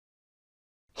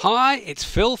Hi, it's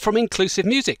Phil from Inclusive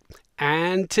Music,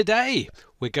 and today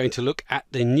we're going to look at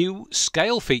the new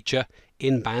scale feature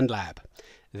in BandLab.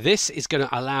 This is going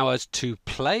to allow us to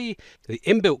play the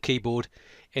inbuilt keyboard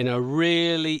in a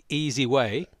really easy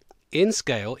way, in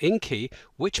scale, in key,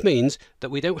 which means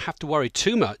that we don't have to worry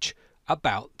too much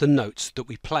about the notes that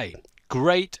we play.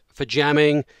 Great for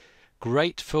jamming,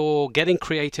 great for getting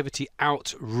creativity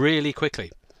out really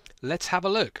quickly. Let's have a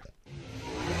look.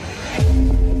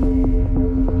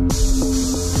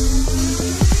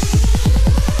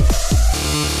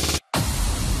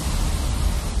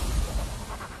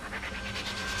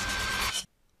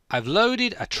 I've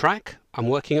loaded a track I'm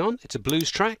working on. It's a blues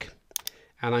track,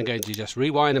 and I'm going to just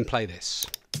rewind and play this.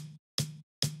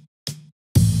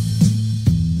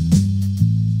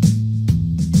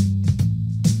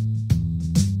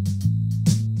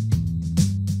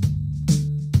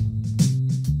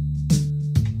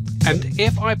 And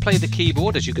if I play the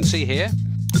keyboard, as you can see here,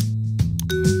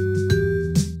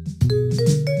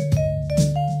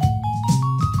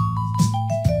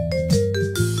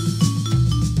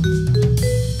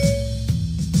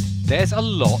 there's a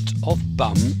lot of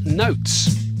bum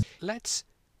notes. Let's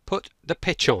put the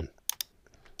pitch on.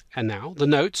 And now the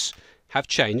notes have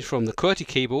changed from the QWERTY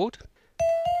keyboard,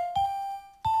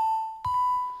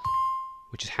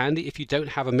 which is handy if you don't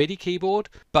have a MIDI keyboard,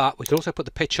 but we can also put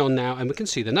the pitch on now and we can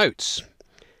see the notes.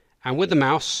 And with the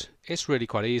mouse, it's really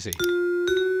quite easy.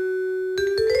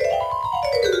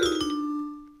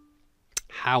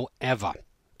 However,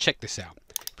 check this out.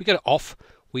 If we go to off,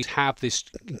 we have this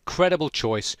incredible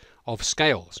choice of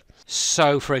scales.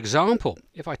 So for example,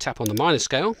 if I tap on the minor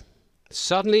scale,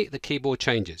 suddenly the keyboard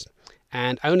changes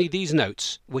and only these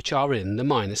notes which are in the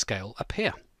minor scale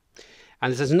appear.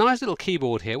 And there's a nice little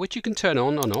keyboard here which you can turn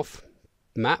on and off,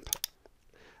 map,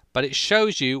 but it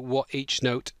shows you what each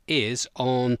note is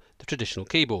on the traditional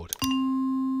keyboard.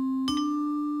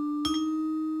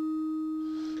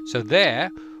 So there,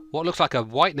 what looks like a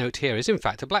white note here is in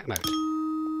fact a black note.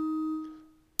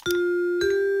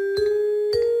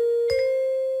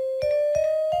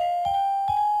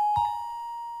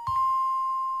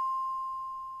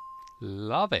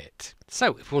 Love it.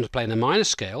 So if we want to play in a minor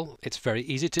scale, it's very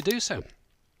easy to do so.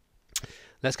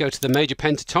 Let's go to the major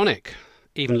pentatonic.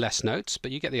 Even less notes,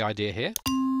 but you get the idea here.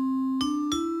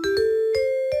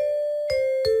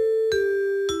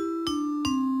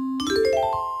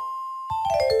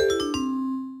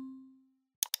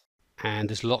 And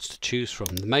there's lots to choose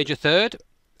from. The major third,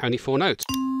 only 4 notes.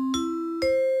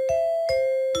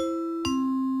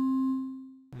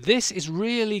 This is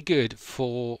really good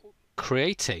for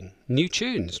creating new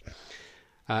tunes.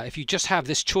 If you just have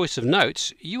this choice of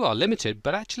notes, you are limited,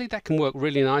 but actually that can work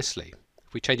really nicely.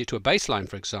 If we change it to a bass line,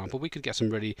 for example, we could get some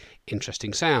really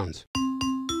interesting sounds.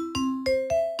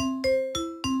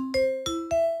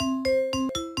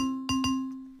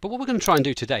 But what we're going to try and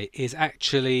do today is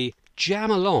actually jam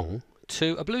along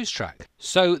to a blues track.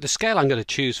 So the scale I'm going to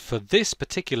choose for this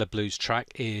particular blues track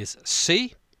is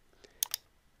C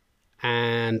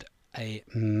and a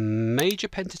major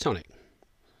pentatonic.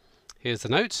 Here's the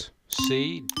notes: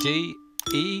 C, D,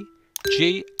 E,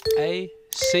 G, A,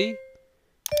 C,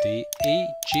 D, E,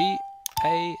 G,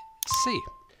 A, C.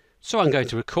 So I'm going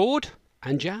to record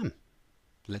and jam.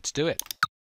 Let's do it.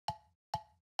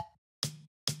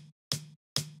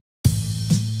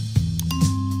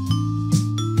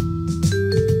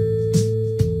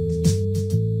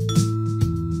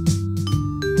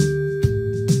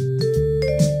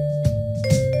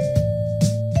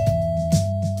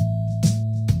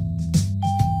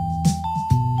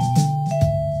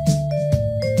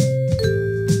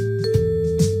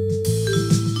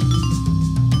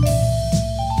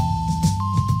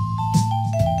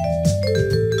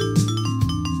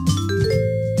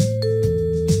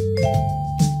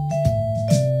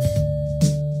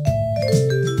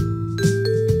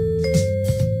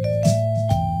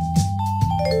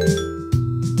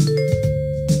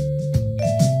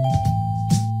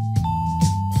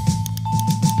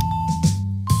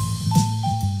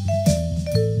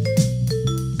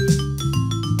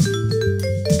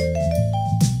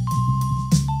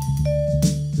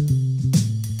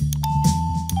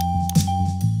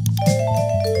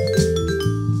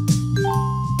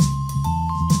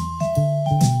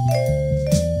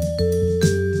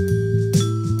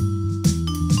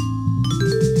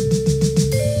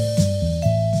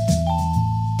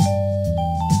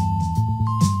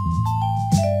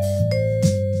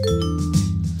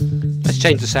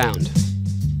 Change the sound.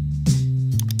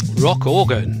 Rock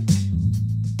organ.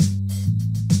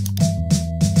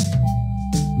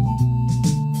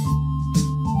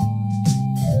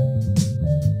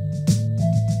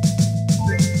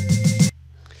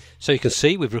 So you can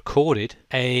see we've recorded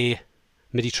a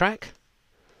MIDI track.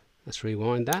 Let's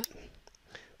rewind that.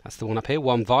 That's the one up here,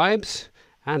 One Vibes.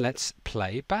 And let's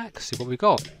play back, see what we've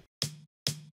got.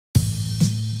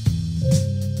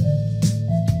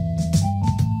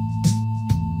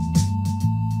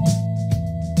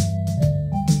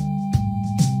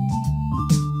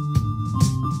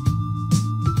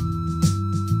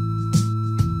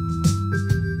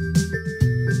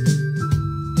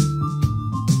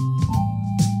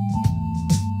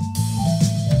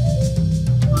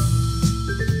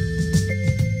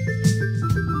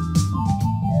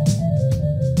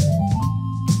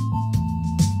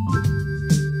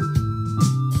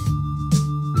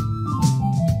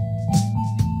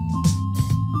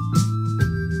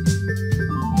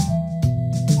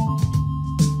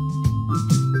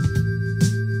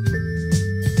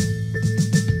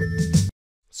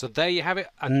 So there you have it,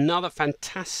 another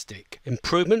fantastic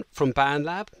improvement from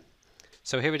BandLab.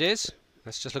 So here it is.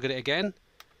 Let's just look at it again.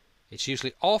 It's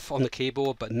usually off on the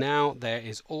keyboard, but now there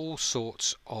is all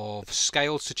sorts of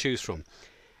scales to choose from.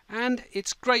 And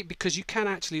it's great because you can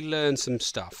actually learn some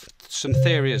stuff, some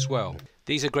theory as well.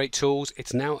 These are great tools.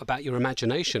 It's now about your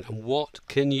imagination and what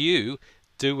can you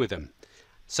do with them.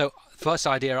 So first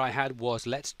idea I had was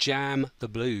let's jam the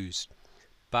blues.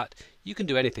 But you can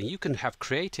do anything. You can have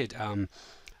created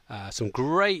some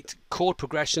great chord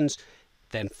progressions,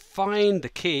 then find the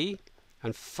key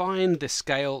and find the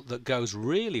scale that goes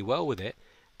really well with it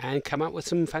and come up with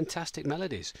some fantastic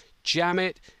melodies. Jam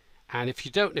it, and if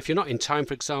you're not in time,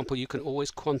 for example, you can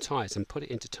always quantize and put it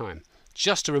into time.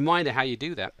 Just a reminder how you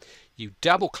do that. You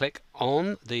double click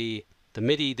on the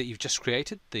MIDI that you've just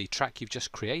created, the track you've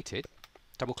just created,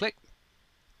 double click,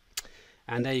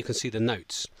 and there you can see the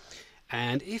notes.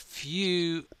 And if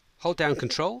you hold down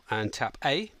Control and tap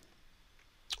A,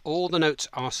 all the notes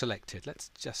are selected. Let's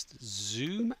just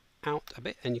zoom out a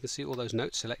bit and you can see all those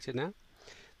notes selected now.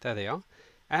 There they are.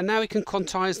 And now we can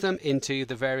quantize them into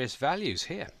the various values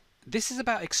here. This is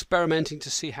about experimenting to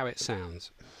see how it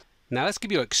sounds. Now let's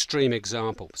give you an extreme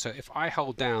example. So if I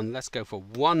hold down, let's go for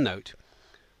one note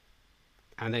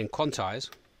and then quantize,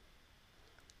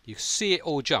 you see it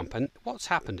all jump, and what's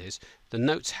happened is the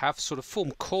notes have sort of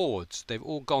formed chords. They've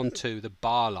all gone to the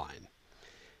bar line.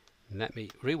 Let me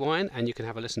rewind and you can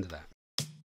have a listen to that.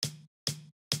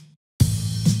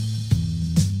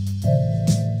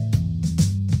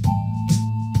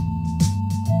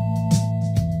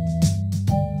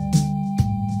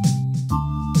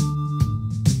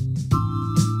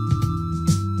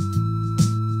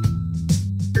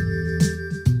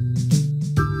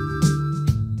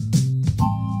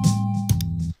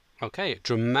 Okay,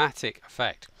 dramatic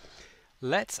effect.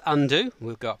 Let's undo.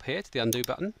 We'll go up here to the undo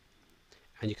button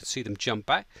and you can see them jump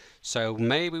back. So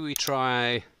maybe we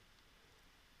try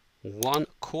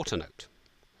 1/4 note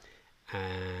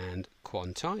and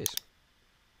quantize.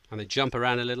 And they jump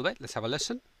around a little bit. Let's have a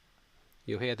listen.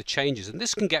 You'll hear the changes, and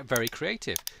this can get very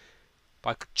creative.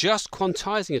 By just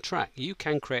quantizing a track, you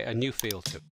can create a new feel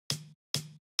to it.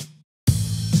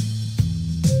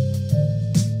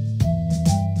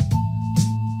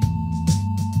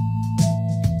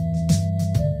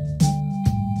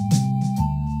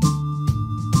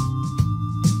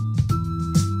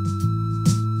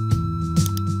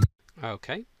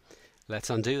 Okay, let's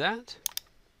undo that.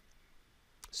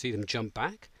 See them jump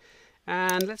back.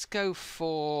 And let's go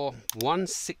for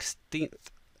 1/16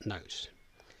 note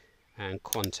and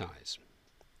quantize.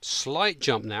 Slight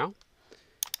jump now,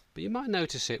 but you might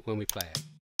notice it when we play it.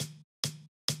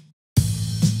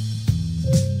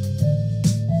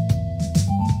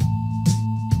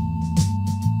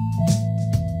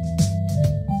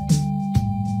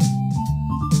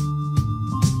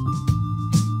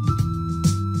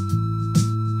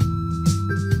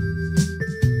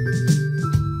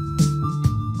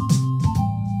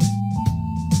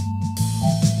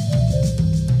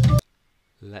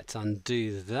 Let's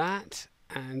undo that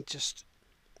and just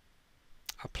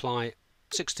apply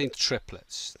 16th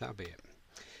triplets. That'll be it.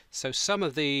 So some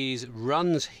of these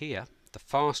runs here, the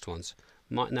fast ones,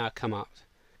 might now come up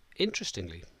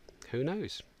interestingly. Who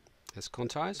knows? Let's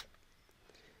quantize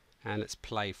and let's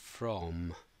play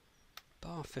from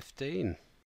bar 15.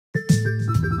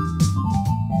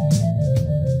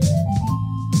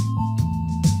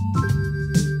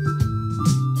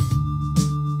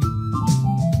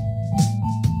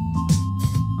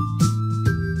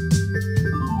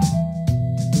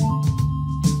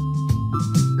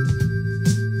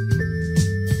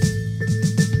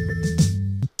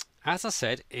 As I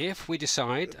said, if we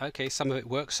decide, okay, some of it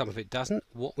works, some of it doesn't,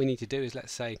 what we need to do is,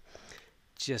 let's say,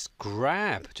 just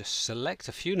select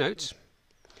a few notes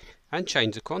and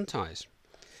change the quantize.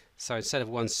 So instead of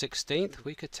 1/16,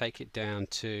 we could take it down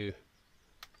to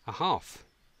a half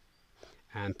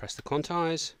and press the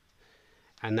quantize,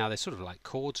 and now they're sort of like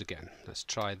chords again. Let's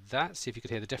try that, see if you can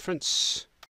hear the difference.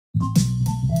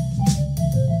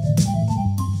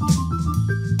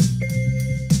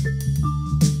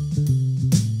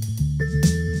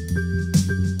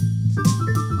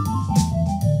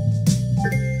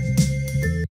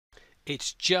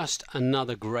 It's just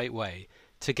another great way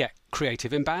to get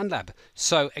creative in BandLab.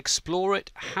 So explore it,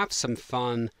 have some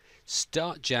fun,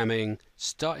 start jamming,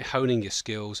 start honing your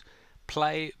skills,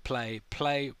 play, play,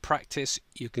 play, practice.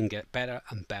 You can get better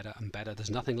and better and better.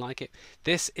 There's nothing like it.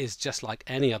 This is just like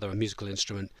any other musical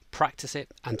instrument. Practice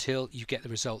it until you get the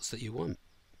results that you want.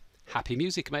 Happy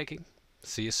music making.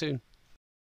 See you soon.